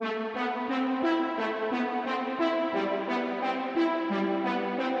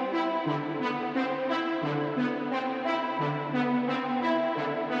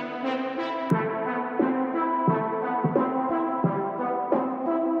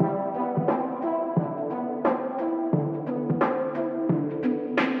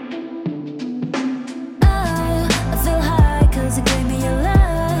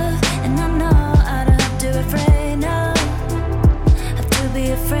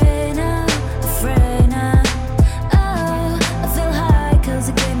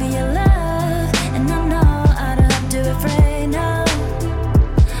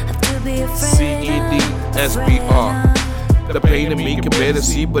SBR. The pain in me can better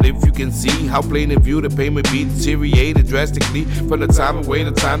see, but if you can see how plain in view the pain may be deteriorated drastically from the time away,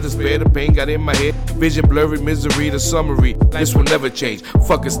 the time to spare, the pain got in my head, vision blurry, misery, the summary. This will never change.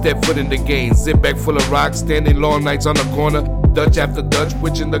 Fuck a step foot in the game. Zip back full of rocks, standing long nights on the corner. Dutch after Dutch,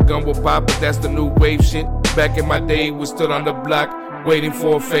 witching the gun will pop, but that's the new wave shit. Back in my day, we stood on the block, waiting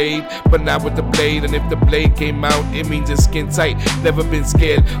for a fade, but not with the blade. And if the blade came out, it means it's skin tight. Never been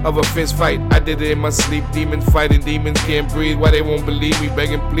scared of a fist fight. I did it in my sleep. Demons fighting, demons can't breathe. Why they won't believe me?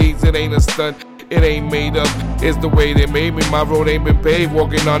 Begging please, it ain't a stunt. It ain't made up, it's the way they made me. My road ain't been paved,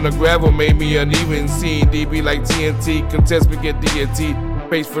 walking on the gravel made me uneven. CED be like TNT, contest me get DNT.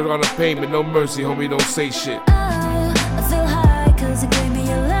 Face for on the payment, no mercy, homie, don't say shit. Oh, I feel high cause you gave me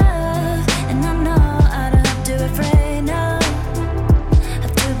your love, and I know I don't have to be afraid now.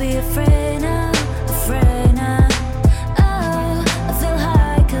 Have to be afraid now, afraid now. Oh, I feel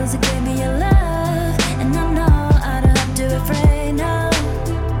high cause you gave me your love, and I know I don't have to be afraid now.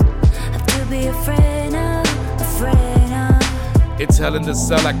 Be afraid now, afraid now. It's hell in the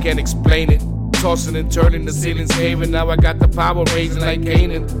cell, I can't explain it. Tossing and turning, the ceiling's caving. Now I got the power raising like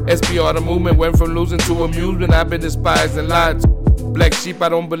Canaan. SBR, the movement went from losing to amusement. I've been despised and lied to. Black sheep, I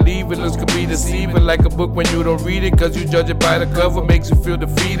don't believe it. Looks can be deceiving like a book when you don't read it. Cause you judge it by the cover, makes you feel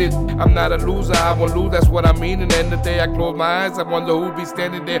defeated. I'm not a loser, I won't lose, that's what I mean. And then the day I close my eyes, I wonder who be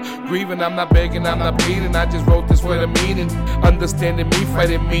standing there grieving. I'm not begging, I'm not pleading. I just wrote this for the meaning. Understanding me,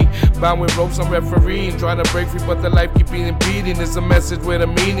 fighting me. Bound with ropes, I'm refereeing. Trying to break free, but the life keep being impeding. It's a message with a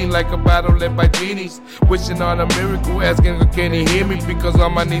meaning, like a battle led by genies. Wishing on a miracle, asking, can he hear me? Because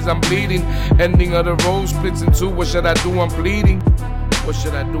on my knees I'm bleeding. Ending of the road splits in two. What should I do? I'm pleading. What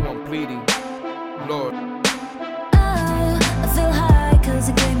should I do? I'm pleading. Lord. Oh, I feel high cause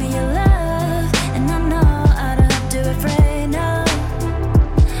you gave me your love.